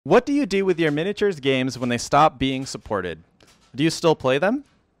What do you do with your miniatures games when they stop being supported? Do you still play them?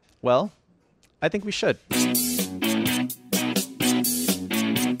 Well, I think we should.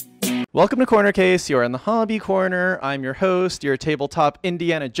 Welcome to Corner Case. You are in the hobby corner. I'm your host, your tabletop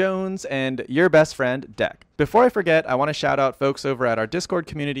Indiana Jones, and your best friend, Deck. Before I forget, I want to shout out folks over at our Discord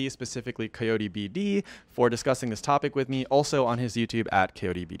community, specifically CoyoteBD, for discussing this topic with me, also on his YouTube at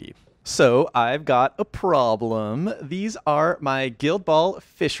CoyoteBD. So I've got a problem. These are my Guild Ball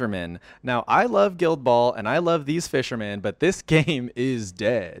fishermen. Now, I love Guild Ball and I love these fishermen, but this game is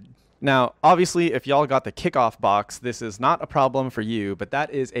dead. Now, obviously, if y'all got the kickoff box, this is not a problem for you, but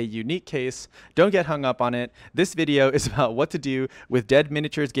that is a unique case. Don't get hung up on it. This video is about what to do with dead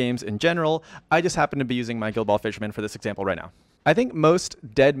miniatures games in general. I just happen to be using my Guild Ball fishermen for this example right now. I think most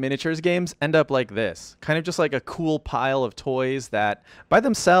dead miniatures games end up like this, kind of just like a cool pile of toys that by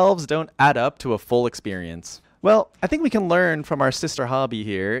themselves don't add up to a full experience. Well, I think we can learn from our sister hobby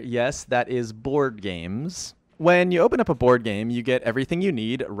here. Yes, that is board games. When you open up a board game, you get everything you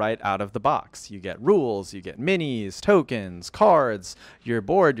need right out of the box. You get rules, you get minis, tokens, cards, your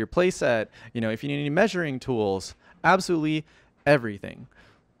board, your playset, if you need any measuring tools, absolutely everything.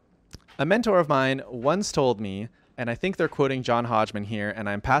 A mentor of mine once told me, and I think they're quoting John Hodgman here, and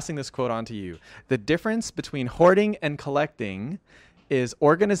I'm passing this quote on to you. The difference between hoarding and collecting is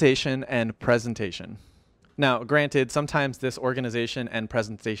organization and presentation. Now, granted, sometimes this organization and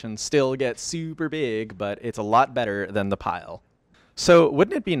presentation still get super big, but it's a lot better than the pile. So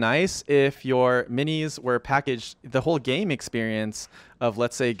wouldn't it be nice if your minis were packaged, the whole game experience of,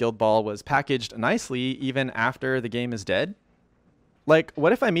 let's say, Guild Ball was packaged nicely even after the game is dead? Like,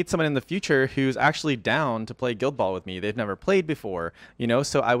 what if I meet someone in the future who's actually down to play Guild Ball with me? They've never played before,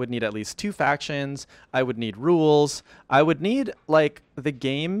 so I would need at least 2 factions. I would need rules. I would need, like, the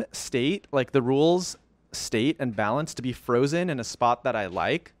game state, like the rules state and balance to be frozen in a spot that I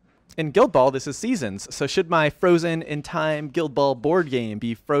like. In Guild Ball, this is seasons. So should my frozen in time Guild Ball board game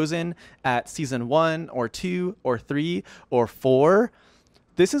be frozen at season 1 or 2 or 3 or 4?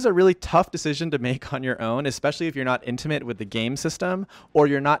 This is a really tough decision to make on your own, especially if you're not intimate with the game system or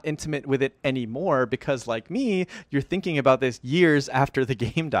you're not intimate with it anymore because, like me, you're thinking about this years after the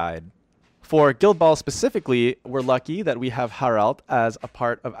game died. For Guild Ball specifically, we're lucky that we have Harald as a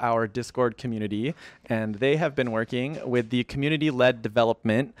part of our Discord community, and they have been working with the community-led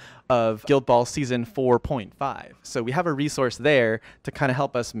development of Guild Ball Season 4.5. So we have a resource there to kind of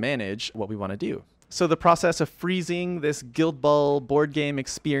help us manage what we want to do. So the process of freezing this Guild Ball board game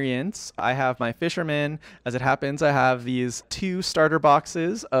experience, I have my fishermen. As it happens, I have these 2 starter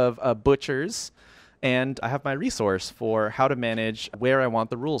boxes of butchers, and I have my resource for how to manage where I want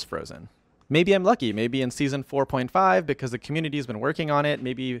the rules frozen. Maybe I'm lucky. Maybe in season 4.5, because the community has been working on it,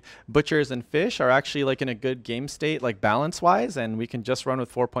 maybe butchers and fish are actually like in a good game state, like balance-wise, and we can just run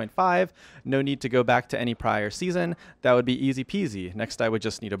with 4.5. No need to go back to any prior season. That would be easy peasy. Next, I would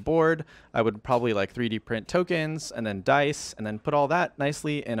just need a board. I would probably like 3D print tokens and then dice and then put all that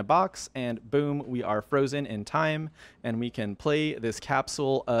nicely in a box, and boom, we are frozen in time, and we can play this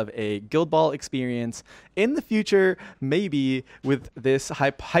capsule of a Guild Ball experience in the future, maybe with this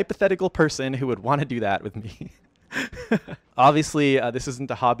hypothetical person who would want to do that with me. Obviously, this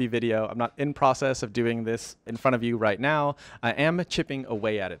isn't a hobby video. I'm not in process of doing this in front of you right now. I am chipping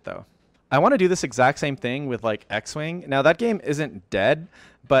away at it, though. I want to do this exact same thing with like X-Wing. Now, that game isn't dead,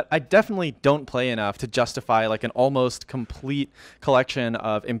 but I definitely don't play enough to justify like an almost complete collection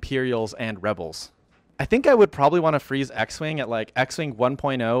of Imperials and Rebels. I think I would probably want to freeze X-Wing at like X-Wing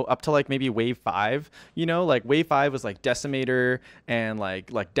 1.0 up to like maybe wave 5. Like wave 5 was like Decimator and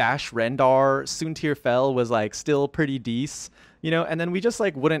like Dash Rendar. Soontir Fel was like still pretty decent, and then we just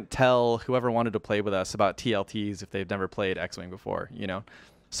like wouldn't tell whoever wanted to play with us about TLTs if they've never played X-Wing before,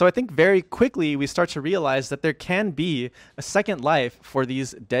 So I think very quickly we start to realize that there can be a second life for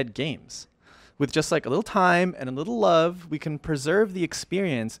these dead games. With just like a little time and a little love, we can preserve the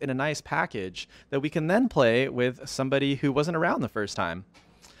experience in a nice package that we can then play with somebody who wasn't around the first time.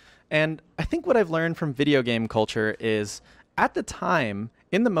 And I think what I've learned from video game culture is at the time,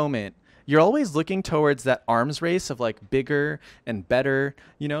 in the moment, you're always looking towards that arms race of like bigger and better,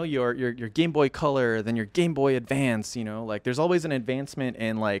 your Game Boy Color, then your Game Boy Advance, like there's always an advancement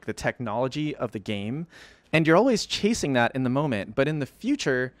in like the technology of the game. And you're always chasing that in the moment. But in the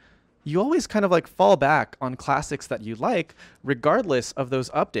future, you always kind of like fall back on classics that you like, regardless of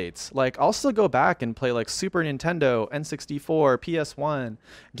those updates. Like I'll still go back and play like Super Nintendo, N64, PS1,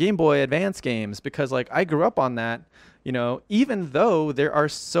 Game Boy Advance games, because like I grew up on that, You know, even though there are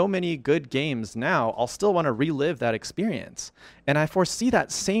so many good games now, I'll still want to relive that experience. And I foresee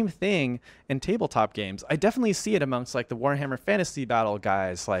that same thing in tabletop games. I definitely see it amongst like the Warhammer Fantasy Battle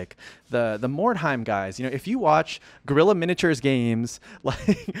guys, like the Mordheim guys. You know, if you watch Guerrilla Miniatures games,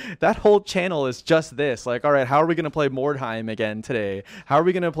 like that whole channel is just this. Like, all right, how are we going to play Mordheim again today? How are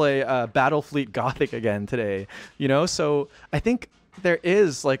we going to play Battlefleet Gothic again today? You know, so I think there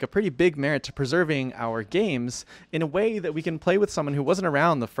is like a pretty big merit to preserving our games in a way that we can play with someone who wasn't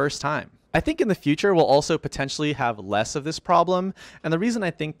around the first time. I think in the future we'll also potentially have less of this problem. And the reason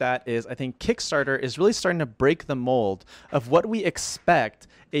I think that is I think Kickstarter is really starting to break the mold of what we expect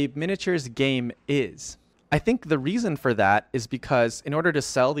a miniatures game is. I think the reason for that is because in order to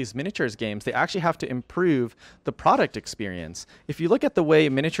sell these miniatures games, they actually have to improve the product experience. If you look at the way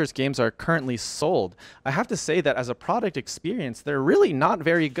miniatures games are currently sold, I have to say that as a product experience, they're really not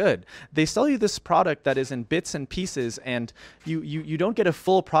very good. They sell you this product that is in bits and pieces, and you don't get a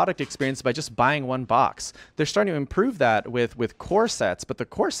full product experience by just buying one box. They're starting to improve that with core sets, but the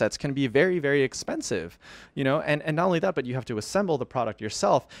core sets can be very, very expensive, you know, and not only that, but you have to assemble the product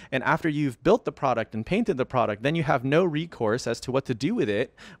yourself. And after you've built the product and painted the product, then you have no recourse as to what to do with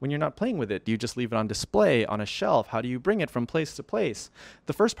it when you're not playing with it. Do you just leave it on display on a shelf? How do you bring it from place to place?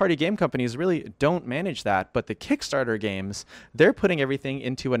 The first party game companies really don't manage that, but the Kickstarter games, they're putting everything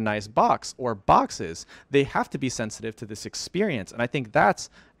into a nice box or boxes. They have to be sensitive to this experience, and I think that's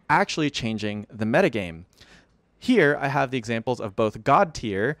actually changing the metagame. Here I have the examples of both God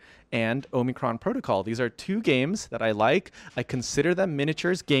Tier and Omicron Protocol. These are two games that I like. I consider them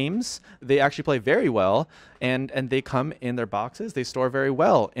miniatures games. They actually play very well, and they come in their boxes. They store very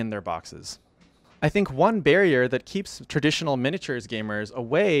well in their boxes. I think one barrier that keeps traditional miniatures gamers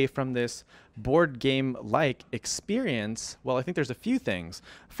away from this board game-like experience, well, I think there's a few things.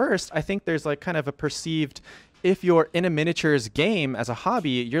 First, I think there's like kind of a perceived, if you're in a miniatures game as a hobby,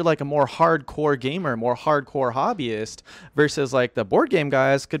 you're like a more hardcore gamer, more hardcore hobbyist, versus like the board game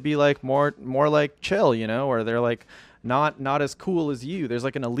guys could be like more like chill, you know, or they're like not as cool as you. There's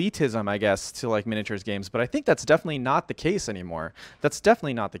like an elitism, I guess, to like miniatures games, but I think that's definitely not the case anymore. That's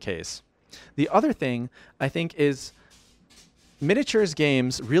definitely not the case. The other thing I think is miniatures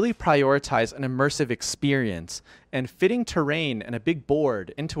games really prioritize an immersive experience, and fitting terrain and a big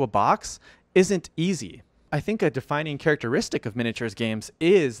board into a box isn't easy. I think a defining characteristic of miniatures games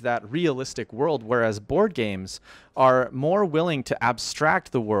is that realistic world, whereas board games are more willing to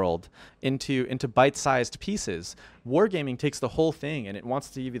abstract the world into bite-sized pieces. Wargaming takes the whole thing and it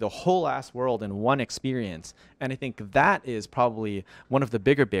wants to give you the whole ass world in one experience. And I think that is probably one of the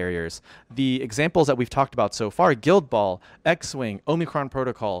bigger barriers. The examples that we've talked about so far, Guild Ball, X-Wing, Omicron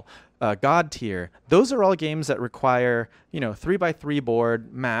Protocol, God Tier, those are all games that require, you know, 3x3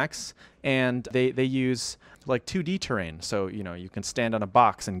 board max, and they use like 2D terrain. So, you know, you can stand on a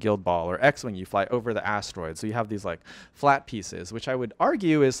box in Guild Ball, or X-Wing, you fly over the asteroid. So you have these like flat pieces, which I would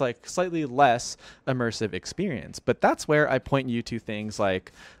argue is like slightly less immersive experience. But that's where I point you to things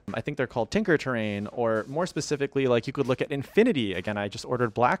like, I think they're called Tinker Terrain, or more specifically, like you could look at Infinity. Again, I just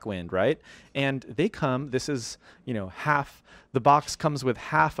ordered Blackwind, right? And they come, this is, you know, the box comes with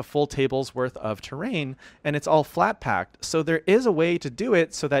half a full table's worth of terrain, and it's all flat packed. So there is a way to do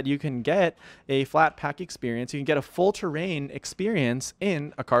it so that you can get a flat pack experience. You can get a full terrain experience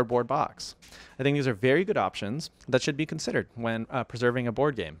in a cardboard box. I think these are very good options that should be considered when preserving a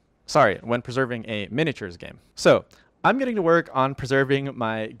board game. Sorry, when preserving a miniatures game. So I'm getting to work on preserving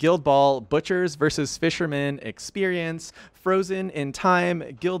my Guild Ball Butchers versus Fishermen experience, frozen in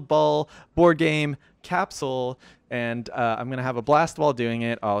time Guild Ball board game capsule, and I'm going to have a blast while doing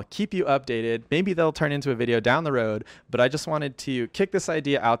it. I'll keep you updated. Maybe they'll turn into a video down the road, but I just wanted to kick this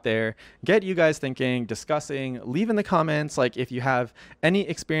idea out there, get you guys thinking, discussing, leave in the comments, like if you have any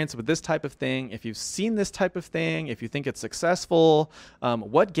experience with this type of thing, if you've seen this type of thing, if you think it's successful,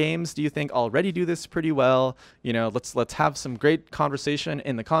 what games do you think already do this pretty well? You know, let's have some great conversation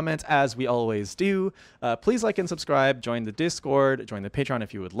in the comments, as we always do. Please like and subscribe, join the Discord, join the Patreon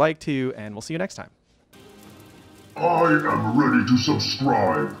if you would like to, and we'll see you next time. I am ready to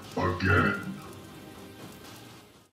subscribe again.